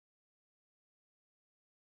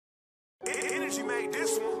Energy made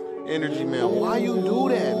this one. Energy, man, why you do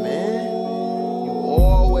that, man? You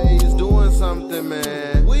always doing something,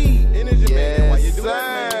 man. Energy, man, why you do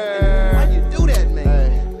that, man? Why you do that,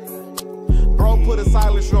 man? Bro, put a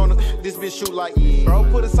silencer on this bitch shoot like Bro,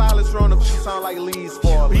 put a silencer on she sound like Lee's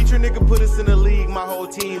falling. Beat your nigga, put us in the league, my whole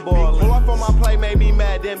team ballin'. Pull up on my play, made me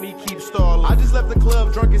mad, then me keep stalling. I just left the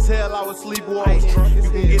club drunk as hell, I was sleepwalking. You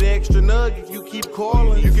can get an extra nug if you keep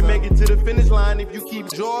calling. You can make it to the finish line if you keep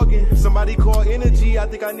jogging. Somebody call Energy, I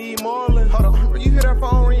think I need Marlin. Hold on, you hear that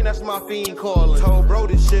phone ring? That's my fiend calling. Told bro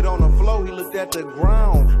this shit on the floor, he looked at the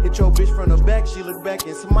ground. Hit your bitch from the back, she looked back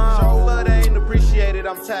and smiled. Show love that ain't appreciated,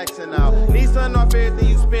 I'm taxing out. Need something off everything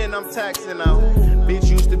you spend, I'm taxing out. Bitch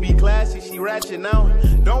used to be classy, she ratchet now.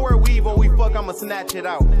 Don't wear weave when we fuck, I'ma snatch it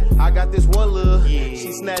out. I got this one look,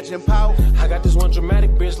 she snatching pout. I got this one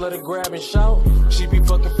dramatic bitch, let her grab and shout. She be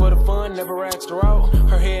fucking for the fun, never asked her out.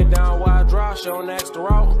 Her head down, wide draw, she don't ask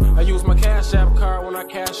her out. I use my Cash App card when I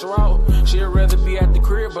cash her out. She'd rather be at the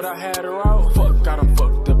crib, but I had her out. Fuck, got her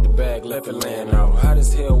fucked up the bag, left it laying out. Hot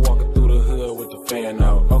as hell walking through the hood with the fan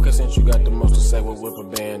out. Okay, since you got the most to say, we'll whip a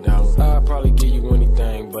band out. I'll probably give you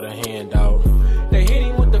anything but a handout. They hit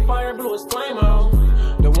him with the fire, blew his flame out.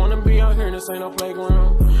 They wanna be out here and this ain't no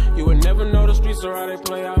playground. You would never know the streets or how they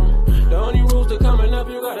play out. The only rules to coming up,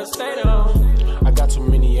 you gotta stay down. I got too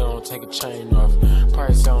many on, take a chain off.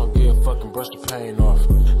 Price I don't give, fucking brush the pain off.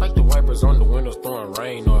 Like the wipers on the windows throwing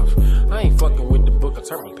rain off. I ain't fucking with the book, I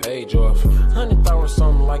turn my page off. 100,000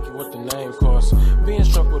 something like it, what the name cost. Being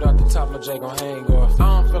struck without the top, like Jay gon' hang off.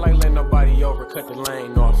 I don't feel like letting nobody over, cut the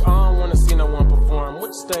lane off. I don't wanna see no one perform, what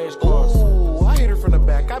the stage cost. Ooh, I hit her from the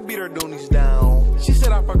back, I beat her doonies down. She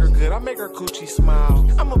said I fuck her good, I make her coochie smile.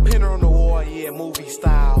 I'm a pinner on the wall, yeah, movie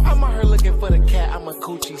style. I'm out here looking for the cat, I'm a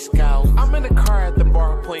coochie scout. I'm in the car at the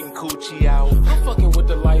bar, pointing coochie out. I'm fucking with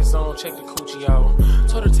the lights on, check the coochie out.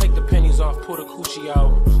 Told her take the pennies off, pull the coochie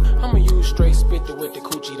out. I'ma use straight spit to whip the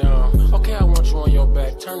coochie down. Okay, I want you on your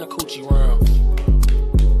back, turn the coochie round.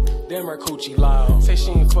 Damn, her coochie loud. Say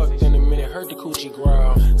she ain't fucked in a minute, heard the coochie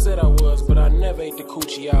growl. Said I was, but I never ate the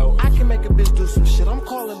coochie out. I can make a bitch do some shit, I'm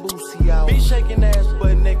calling Boosie out. Bitch shaking ass,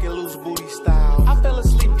 butt naked, loose booty style. I fell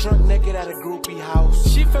asleep drunk naked at a groupie house.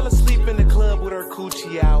 She fell asleep in the club with her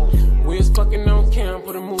coochie out. We was fucking on cam,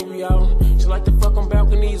 put a movie out. She like to fuck on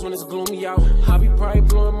balconies when it's gloomy out. I be probably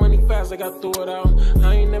blowing money fast, like I threw it out.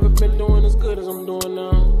 I ain't never been doing as good as I'm doing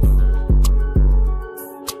now.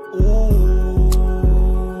 Ooh.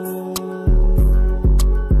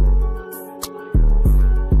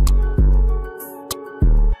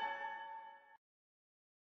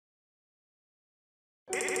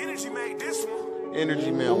 Energy made this one.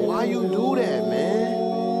 Energy, man, why you do that, man?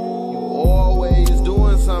 You always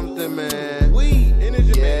doing something, man.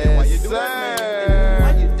 Energy, man, why you do that, man?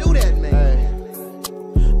 Why you do that,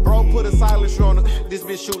 man? Bro, put a silencer on this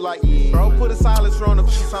bitch shoot like Bro, put a silencer on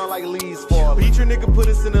she sound like Lee's falling. Beat your nigga, put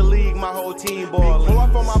us in the league, my whole team ballin'. Pull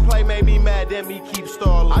up on my play, made me mad, then me keep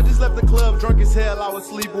stalling. I just left the club drunk as hell, I was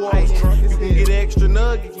sleepwalking. You can get an extra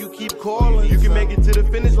nug if you keep calling. You can make it to the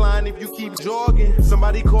finish line if you keep jogging.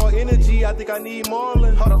 Somebody call Energy, I think I need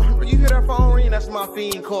Marlin. Hold on, you hear that phone ring? That's my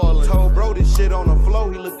fiend calling. Told bro this shit on the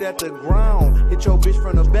floor, he looked at the ground. Hit your bitch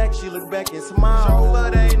from the back, she looked back and smiled. Show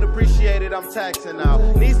love that ain't appreciated, I'm taxing out.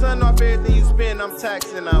 Need something off everything you spend, I'm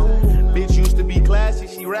taxing out. Bitch used to be classy,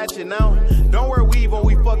 she ratchet now. Don't wear weave when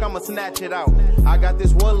we fuck, I'ma snatch it out. I got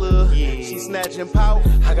this one look, she snatching pout.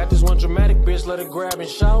 I got this one dramatic bitch, let her grab and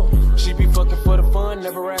shout. She be fucking for the fun,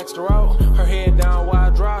 never asked her out. Her head down,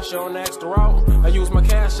 wide draw, she don't ask her out. I use my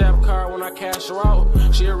Cash App card when I cash her out.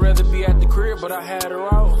 She'd rather be at the crib, but I had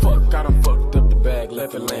her out. Fuck, got her fucked up the bag,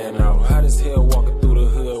 left it laying out. Hot as hell walking through the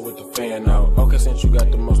hood with the fan out. Okay, since you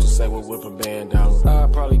got the most to say, we'll whip a band out. I'll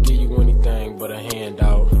probably give you anything but a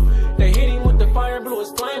handout. They hit him with the fire, blew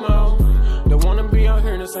his flame out. They wanna be out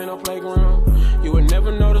here and this ain't no playground. You would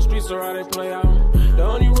never know the streets or how they play out. The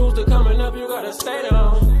only rules to coming up, you gotta stay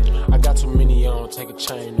down. I got too many on, take a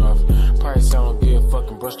chain off. Price I don't give,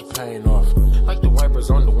 fucking brush the pain off. Like the wipers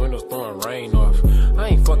on the windows throwing rain off. I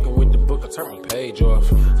ain't fucking with the book, I turn my page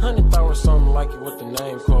off. 100,000 something like it, what the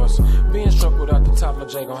name cost. Being struck without the top, like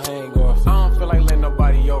Jay gon' hang off. I don't feel like letting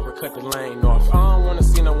nobody over, cut the lane off. I don't wanna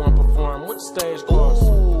see no one perform, what the stage cost.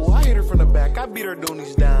 Ooh, I hit her from the back, I beat her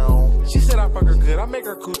doonies down. She said I fuck her good, I make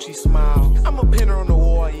her coochie smile. I'm a pinner on the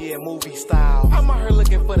wall, yeah, movie style. I'm out here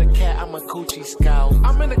looking for the cat, I'm a coochie scout.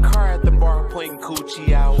 I'm in the car at the bar, pointing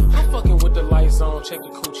coochie out. I'm fucking with the lights on, check the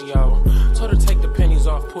coochie out. Told her take the pennies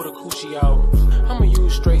off, pull the coochie out. I'ma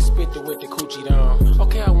use straight spit to whip the coochie down.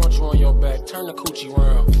 Okay, I want you on your back, turn the coochie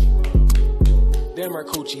round. Damn, her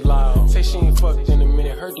coochie loud. Say she ain't fucked in a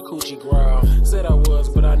minute, heard the coochie growl. Said I was,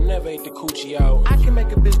 but I never ate the coochie out. I can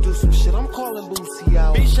make a bitch do some shit, I'm calling Boosie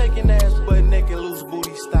out. Be shaking ass, butt naked, loose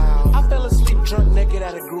booty style. I fell asleep drunk naked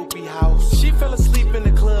at a groupie house. She fell asleep in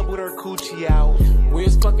the club with her coochie out. We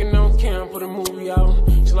was fucking on cam, put a movie out.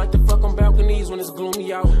 She like to fuck on balconies when it's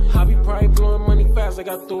gloomy out. I be probably blowing money fast, like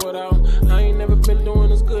I threw it out. I ain't never been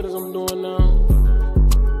doing as good as I'm doing now.